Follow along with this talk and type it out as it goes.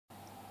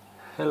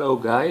Hello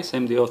guys,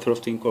 I'm the author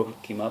of Tincore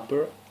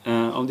Keymapper.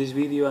 On this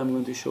video I'm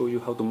going to show you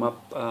how to map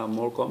a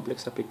more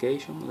complex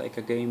application like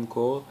a game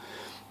called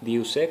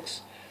Deus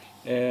Ex.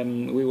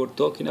 We were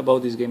talking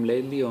about this game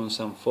lately on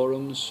some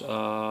forums.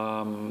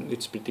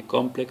 It's pretty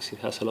complex, it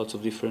has a lot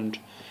of different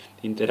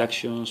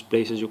interactions,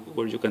 places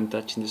where you can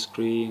touch in the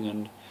screen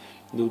and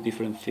do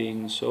different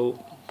things, so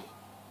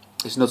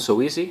it's not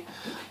so easy,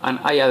 and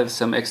I added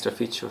some extra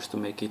features to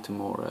make it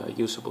more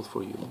usable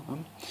for you.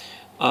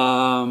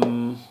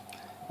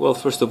 Well,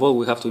 first of all,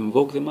 we have to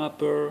invoke the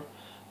mapper.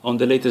 On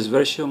the latest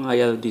version, I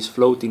added these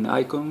floating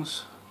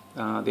icons.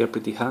 They are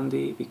pretty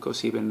handy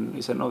because even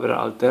it's another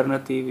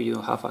alternative. You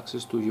don't have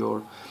access to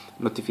your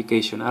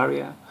notification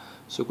area,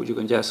 so you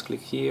can just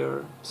click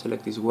here,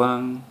 select this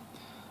one,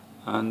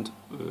 and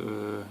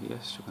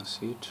yes, you can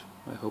see it.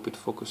 I hope it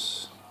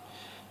focuses.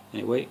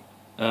 Anyway,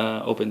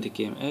 open the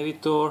game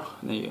editor.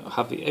 Then you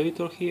have the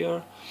editor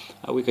here.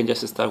 We can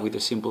just start with the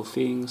simple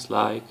things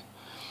like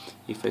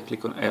if I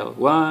click on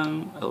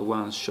R1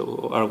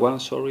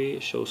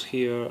 shows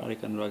here. I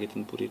can drag it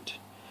and put it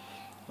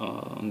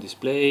on this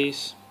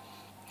place.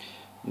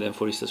 Then,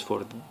 for instance,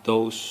 for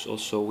those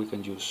also we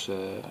can use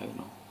I don't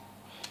know,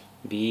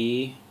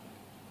 B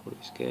for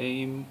this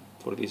game,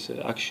 for this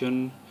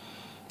action.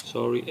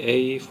 Sorry,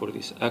 A for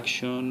this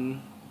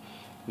action.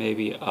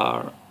 Maybe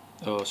R.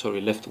 Oh,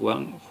 sorry, left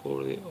one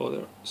for the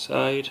other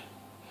side.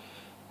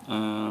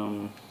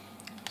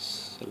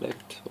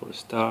 Select or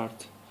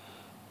start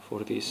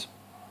for this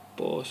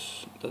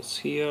pause that's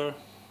here.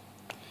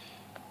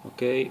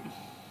 Okay,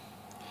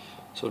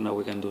 so now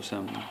we can do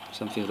some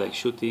things like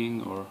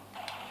shooting or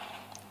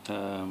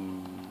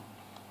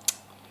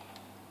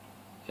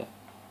yeah,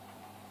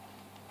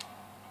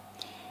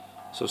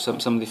 so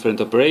some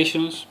different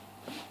operations.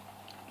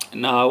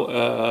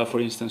 Now for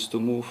instance, to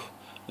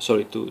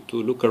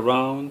look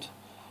around,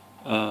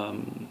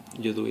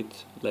 you do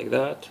it like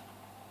that.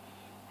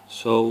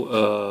 So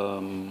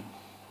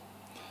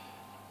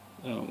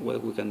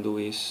what we can do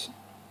is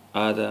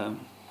add an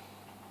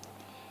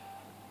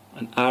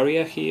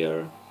area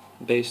here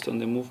based on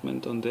the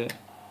movement on the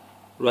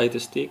right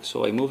stick.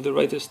 So I move the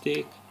right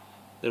stick,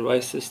 the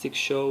right stick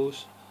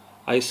shows.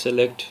 I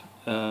select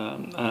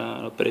an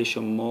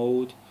operation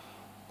mode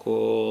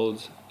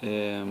called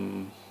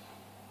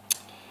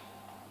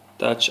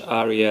touch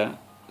area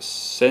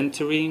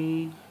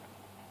centering.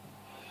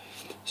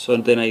 So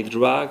then I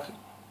drag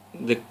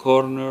the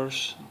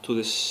corners to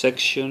the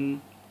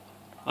section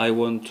I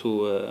want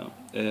to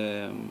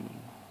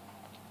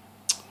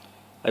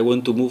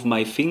move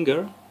my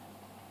finger,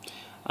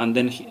 and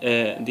then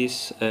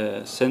this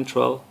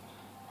central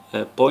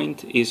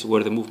point is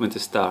where the movement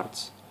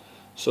starts.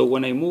 So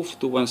when I move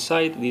to one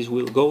side, this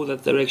will go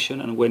that direction,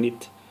 and when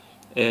it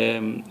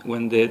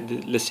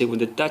let's say when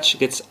the touch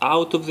gets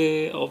out of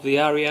the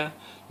area,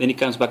 then it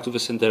comes back to the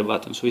center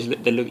button. So it's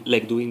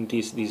like doing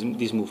this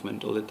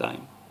movement all the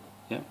time.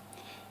 Yeah.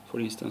 For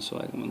instance, so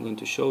I'm going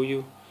to show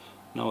you.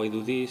 Now I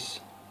do this,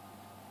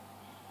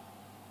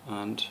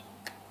 and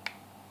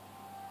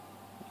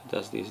it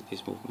does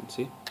this movement.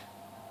 See?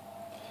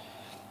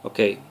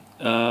 Okay.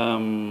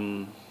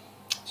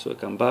 So I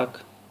come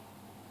back.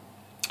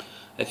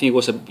 I think it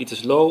was a bit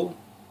slow,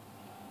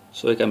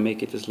 so I can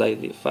make it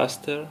slightly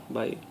faster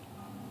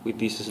with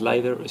this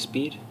slider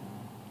speed.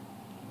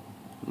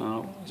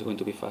 Now it's going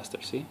to be faster.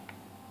 See?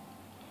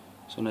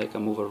 So now I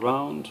can move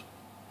around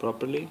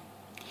properly.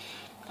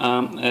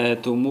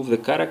 To move the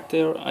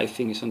character, I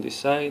think it's on this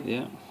side.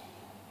 Yeah.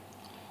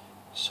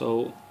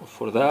 So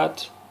for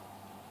that,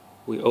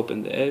 we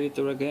open the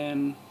editor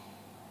again,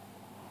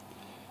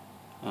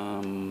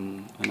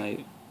 and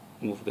I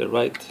move the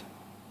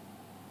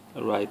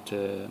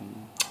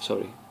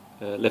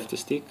left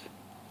stick,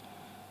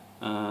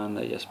 and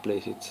I just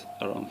place it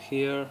around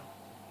here.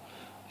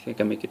 I think I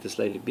can make it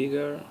slightly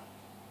bigger.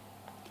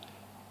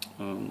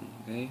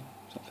 Okay,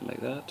 something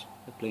like that.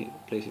 I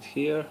place it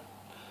here,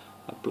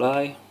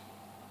 apply,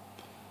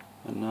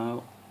 and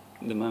now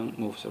the man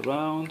moves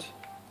around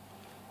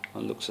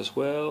and looks as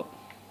well,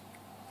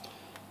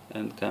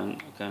 and can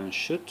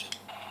shoot.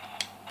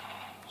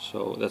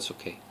 So that's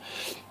okay.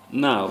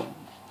 Now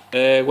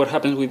what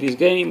happens with this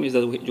game is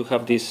that you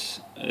have these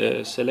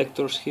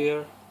selectors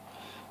here.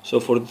 So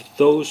for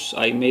those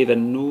I made a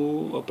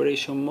new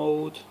operation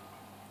mode.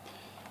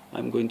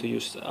 I'm going to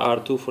use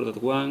R2 for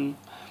that one,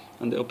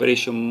 and the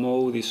operation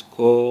mode is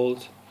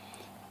called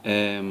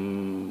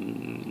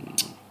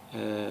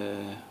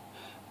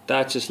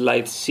touch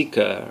slide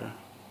seeker.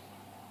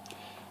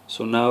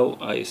 So now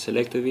I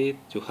selected it.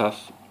 You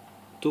have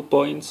 2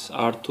 points,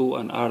 R2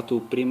 and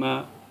R2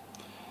 prima.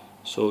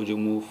 So you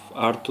move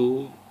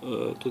R2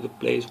 to the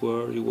place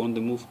where you want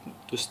the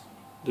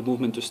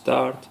movement to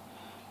start,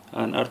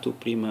 and R2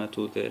 prima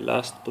to the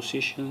last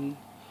position.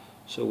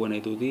 So when I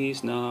do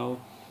this now,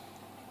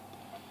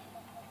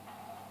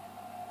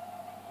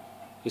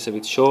 it's a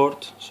bit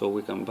short, so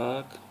we come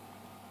back.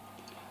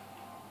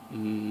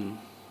 And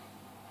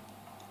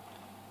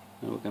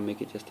we can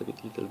make it just a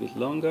little bit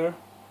longer.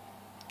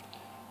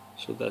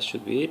 So that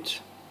should be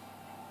it.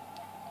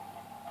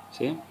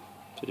 See?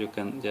 So you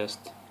can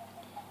just,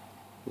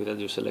 with that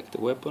you select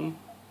the weapon.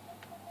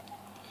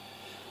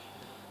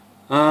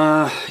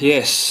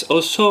 Yes,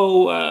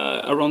 also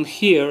around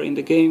here in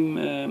the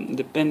game,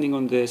 depending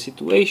on the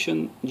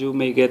situation, you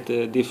may get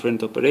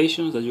different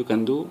operations that you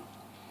can do.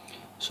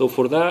 So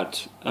for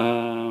that,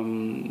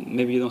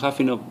 maybe you don't have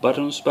enough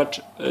buttons, but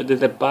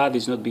the pad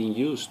is not being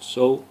used.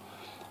 So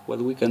what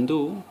we can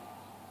do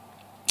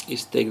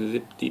is take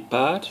the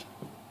pad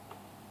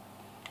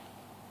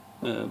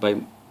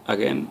by,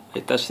 again,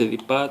 I touch the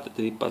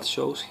D-pad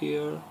shows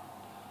here,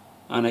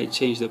 and I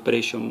change the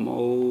operation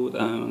mode,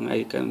 and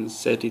I can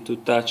set it to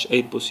touch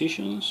 8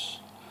 positions.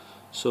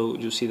 So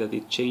you see that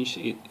it changed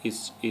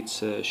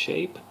its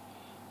shape,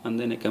 and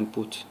then I can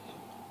put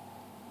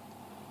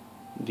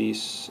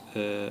these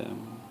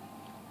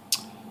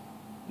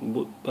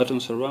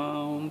buttons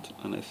around,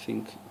 and I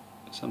think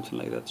something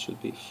like that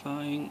should be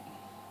fine.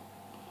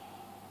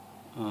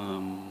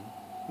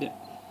 Yeah.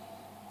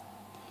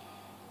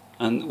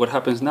 And what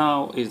happens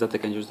now is that I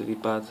can use the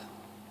D-pad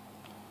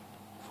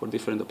for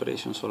different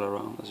operations all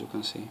around, as you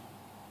can see.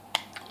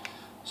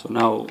 So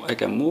now I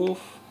can move,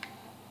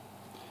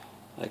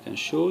 I can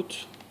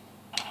shoot,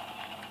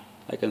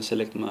 I can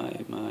select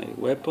my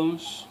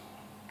weapons.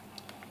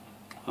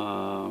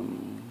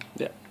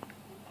 Yeah.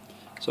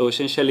 So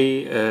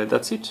essentially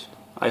that's it.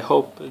 I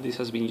hope this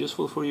has been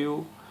useful for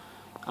you.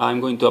 I'm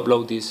going to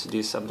upload this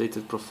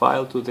updated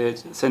profile to the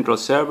central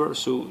server,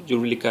 so you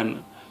really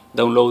can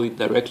download it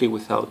directly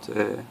without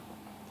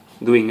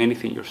doing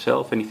anything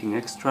yourself, anything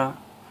extra.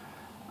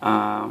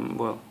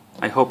 Well,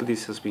 I hope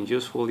this has been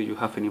useful. If you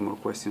have any more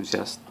questions,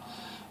 just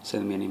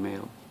send me an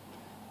email.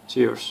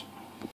 Cheers.